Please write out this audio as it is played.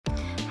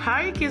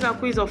Hi kids and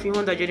queens of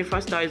Honda Jennifer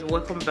Styles,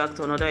 welcome back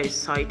to another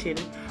exciting,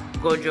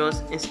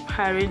 gorgeous,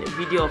 inspiring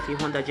video of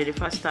Honda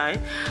Jennifer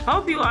Style. I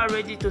hope you are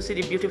ready to see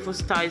the beautiful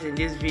styles in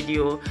this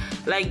video.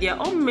 Like, they are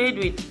all made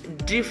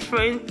with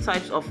different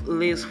types of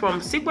lace,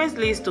 from sequence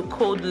lace to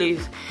cold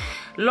lace,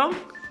 long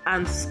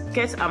and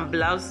skirt and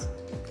blouse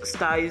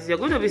styles. You're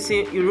going to be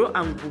seeing Iro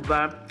and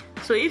Buba.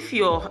 So if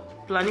you're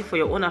planning for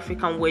your own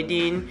African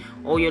wedding,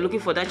 or you're looking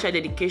for that child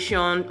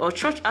dedication or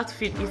church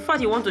outfit, in fact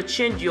you want to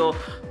change your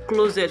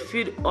closet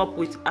filled up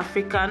with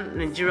African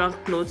Nigerian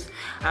clothes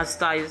and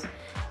styles,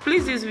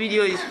 please, this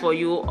video is for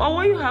you. All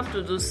what you have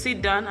to do,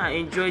 sit down and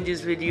enjoy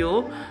this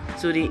video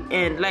to the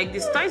end. Like, the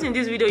styles in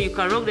this video, you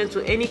can rock them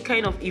to any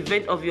kind of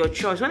event of your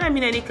choice. When I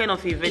mean any kind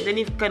of event,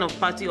 any kind of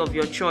party of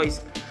your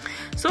choice.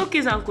 So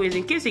kids and queens,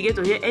 in case you get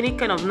to hear any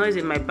kind of noise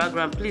in my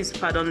background, please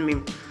pardon me.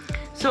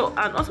 So,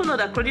 and also know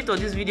that credit of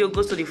this video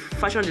goes to the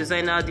fashion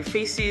designer, the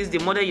faces, the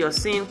model you're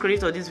seeing.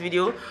 Credit of this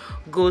video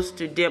goes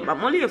to them.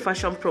 I'm only a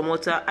fashion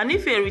promoter, and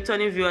if you're a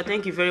returning viewer,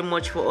 thank you very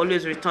much for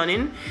always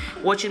returning,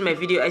 watching my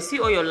video. I see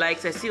all your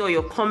likes, I see all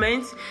your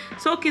comments.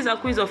 So kids and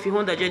queens of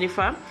Honda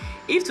Jennifer,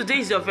 if today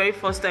is your very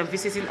first time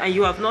visiting and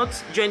you have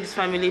not joined this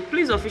family,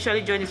 please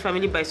officially join this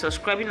family by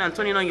subscribing and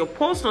turning on your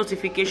post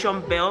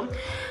notification bell.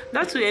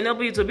 That will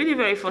enable you to be the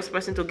very first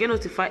person to get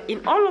notified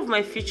in all of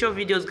my future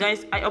videos.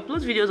 Guys, I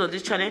upload videos on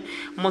this channel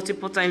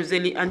multiple times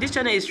daily, and this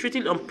channel is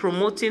strictly on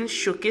promoting,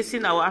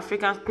 showcasing our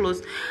African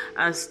clothes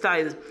and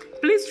styles.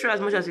 Please try as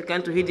much as you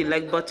can to hit the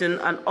like button,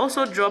 and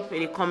also drop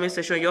in the comment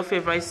section your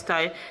favorite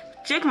style.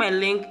 Check my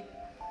link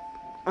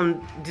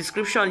on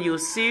description, you'll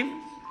see.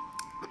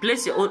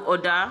 Place your own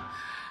order.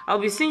 I'll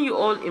be seeing you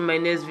all in my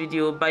next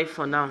video. Bye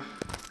for now.